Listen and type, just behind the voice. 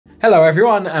Hello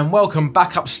everyone and welcome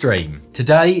back Upstream.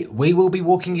 Today we will be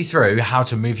walking you through how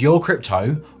to move your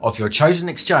crypto off your chosen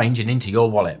exchange and into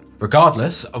your wallet.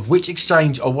 Regardless of which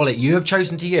exchange or wallet you have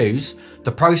chosen to use,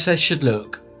 the process should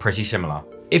look pretty similar.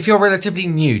 If you're relatively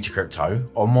new to crypto,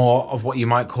 or more of what you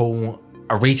might call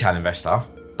a retail investor,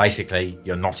 basically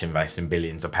you're not investing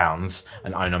billions of pounds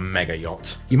and own a mega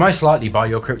yacht, you most likely buy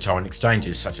your crypto on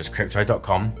exchanges such as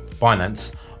crypto.com,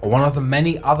 Binance, or one of the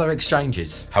many other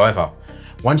exchanges. However,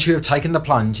 once you have taken the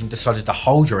plunge and decided to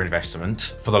hold your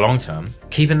investment for the long term,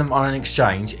 keeping them on an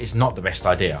exchange is not the best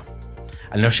idea,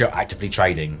 unless you're actively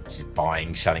trading, which is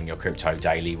buying, selling your crypto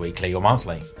daily, weekly, or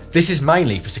monthly. This is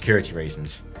mainly for security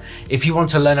reasons. If you want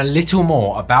to learn a little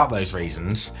more about those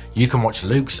reasons, you can watch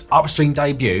Luke's Upstream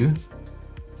debut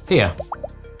here,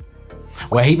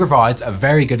 where he provides a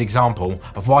very good example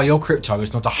of why your crypto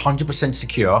is not 100%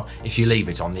 secure if you leave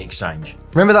it on the exchange.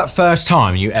 Remember that first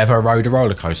time you ever rode a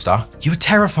roller coaster? You were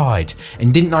terrified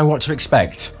and didn't know what to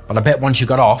expect, but I bet once you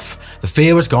got off, the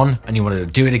fear was gone and you wanted to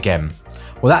do it again.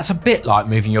 Well, that's a bit like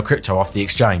moving your crypto off the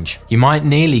exchange. You might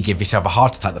nearly give yourself a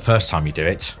heart attack the first time you do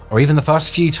it, or even the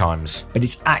first few times, but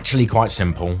it's actually quite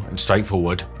simple and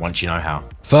straightforward once you know how.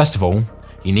 First of all,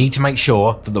 you need to make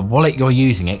sure that the wallet you're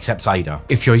using accepts ADA.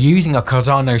 If you're using a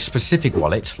Cardano-specific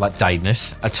wallet like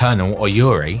Daedalus, Eternal, or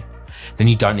Yoroi, then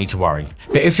you don't need to worry.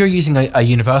 But if you're using a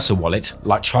universal wallet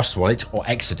like Trust Wallet or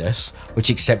Exodus, which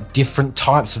accept different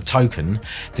types of token,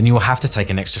 then you will have to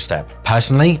take an extra step.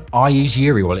 Personally, I use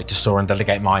Yoroi wallet to store and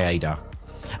delegate my ADA,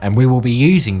 and we will be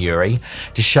using Yoroi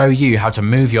to show you how to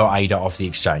move your ADA off the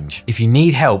exchange. If you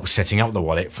need help setting up the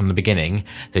wallet from the beginning,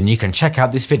 then you can check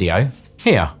out this video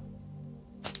here.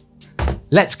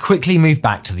 Let's quickly move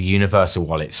back to the universal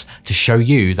wallets to show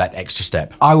you that extra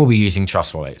step. I will be using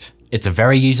Trust Wallet. It's a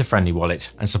very user-friendly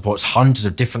wallet and supports hundreds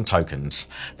of different tokens,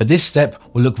 but this step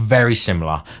will look very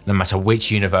similar no matter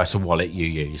which universal wallet you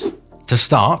use. To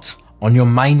start, on your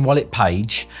main wallet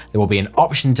page, there will be an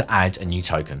option to add a new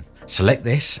token. Select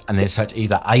this and then search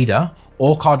either ADA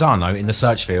or Cardano in the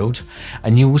search field,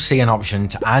 and you will see an option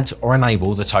to add or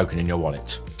enable the token in your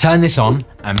wallet. Turn this on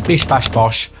and bish bash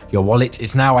bosh, your wallet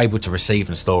is now able to receive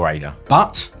and store ADA.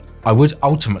 But I would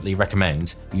ultimately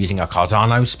recommend using a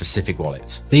Cardano-specific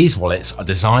wallet. These wallets are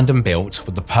designed and built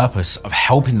with the purpose of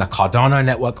helping the Cardano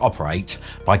network operate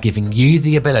by giving you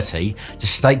the ability to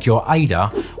stake your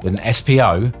ADA with an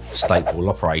SPO, stake pool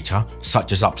operator,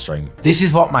 such as Upstream. This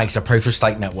is what makes a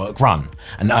proof-of-stake network run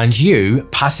and earns you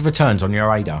passive returns on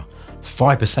your ADA.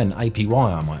 5% APY,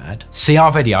 I might add. See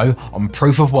our video on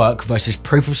proof of work versus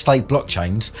proof of stake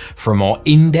blockchains for a more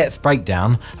in-depth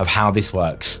breakdown of how this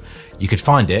works. You could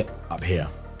find it up here.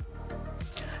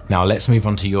 Now let's move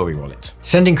on to Yoroi wallet.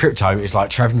 Sending crypto is like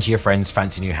traveling to your friend's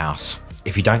fancy new house.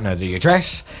 If you don't know the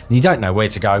address, then you don't know where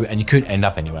to go and you could end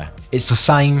up anywhere. It's the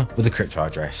same with the crypto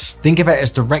address. Think of it as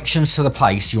directions to the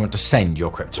place you want to send your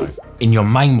crypto. In your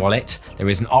main wallet, there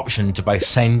is an option to both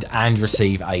send and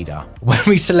receive ADA. When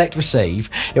we select receive,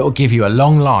 it will give you a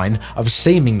long line of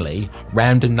seemingly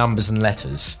random numbers and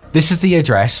letters. This is the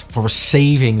address for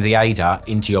receiving the ADA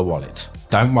into your wallet.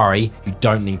 Don't worry, you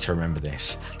don't need to remember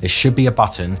this. There should be a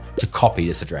button to copy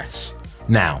this address.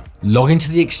 Now, log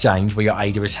into the exchange where your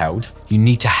ADA is held. You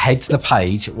need to head to the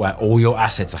page where all your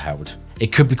assets are held.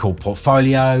 It could be called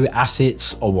portfolio,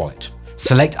 assets, or wallet.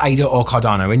 Select ADA or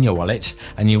Cardano in your wallet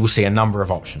and you will see a number of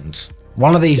options.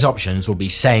 One of these options will be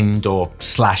send or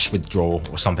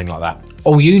 /withdraw or something like that.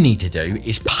 All you need to do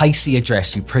is paste the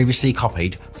address you previously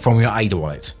copied from your ADA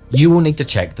wallet. You will need to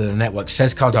check that the network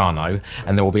says Cardano,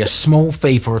 and there will be a small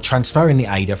fee for transferring the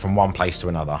ADA from one place to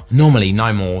another, normally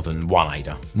no more than one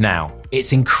ADA. Now,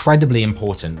 it's incredibly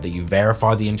important that you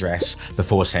verify the address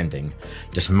before sending.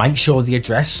 Just make sure the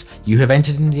address you have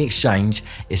entered in the exchange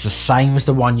is the same as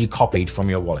the one you copied from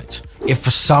your wallet. If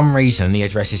for some reason the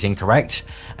address is incorrect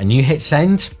and you hit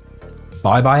send,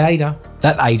 bye-bye ADA.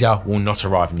 That ADA will not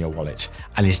arrive in your wallet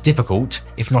and is difficult,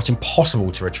 if not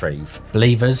impossible, to retrieve.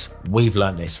 Believers, we've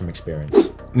learned this from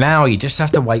experience. Now you just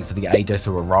have to wait for the ADA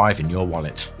to arrive in your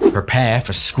wallet. Prepare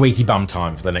for squeaky bum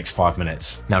time for the next 5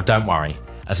 minutes. Now don't worry,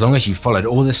 as long as you've followed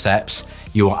all the steps,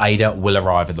 your ADA will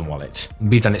arrive in the wallet.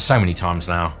 We've done it so many times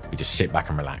now, we just sit back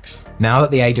and relax. Now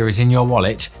that the ADA is in your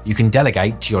wallet, you can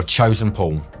delegate to your chosen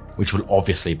pool, which will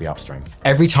obviously be Upstream.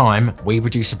 Every time we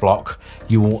produce a block,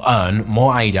 you will earn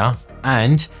more ADA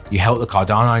and you help the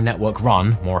Cardano network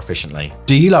run more efficiently.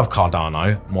 Do you love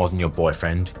Cardano more than your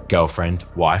boyfriend, girlfriend,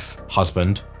 wife,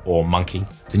 husband, or monkey,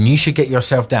 then you should get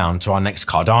yourself down to our next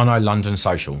Cardano London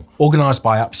social. Organised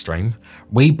by Upstream,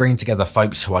 we bring together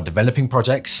folks who are developing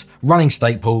projects, running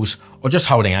stake pools, or just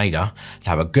holding ADA to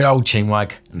have a good old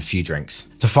chinwag and a few drinks.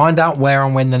 To find out where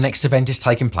and when the next event is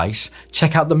taking place,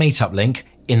 check out the meetup link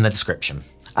in the description.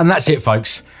 And that's it,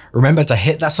 folks. Remember to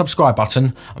hit that subscribe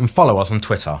button and follow us on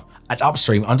Twitter at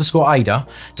Upstream_ADA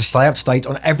to stay up to date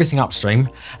on everything Upstream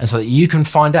and so that you can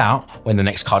find out when the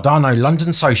next Cardano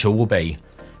London social will be.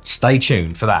 Stay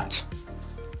tuned for that.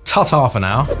 Ta-ta for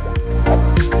now.